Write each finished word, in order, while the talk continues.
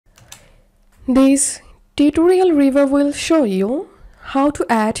This tutorial review will show you how to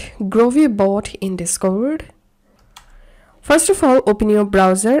add Groovy bot in Discord. First of all, open your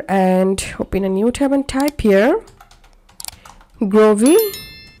browser and open a new tab and type here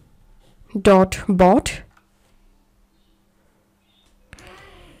groovy.bot.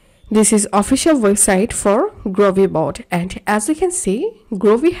 This is official website for Groovy bot, and as you can see,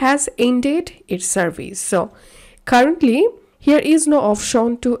 Groovy has ended its service. So currently here is no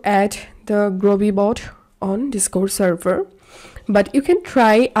option to add the Groovy bot on Discord server, but you can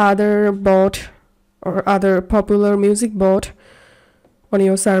try other bot or other popular music bot on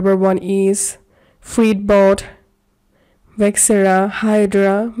your server. One is Freedbot, Vexera,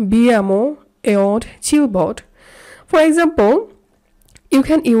 Hydra, BMO, Aeod, Chillbot. For example, you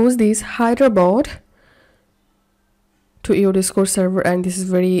can use this Hydra bot to your Discord server, and this is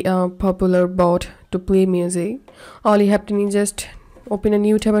very popular bot to play music. All you have to do is just open a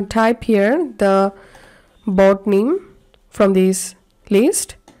new tab and type here the bot name from this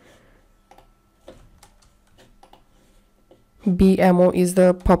list. BMO is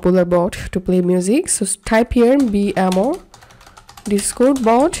the popular bot to play music, so type here BMO Discord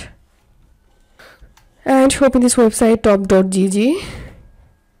bot and open this website top.gg,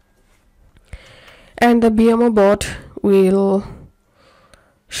 and the BMO bot will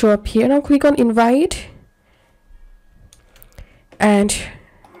show up here. Now click on invite and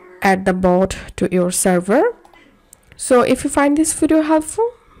add the bot to your server. So if you find this video helpful,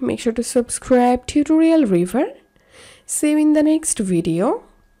 make sure to subscribe Tutorial River. See you in the next video.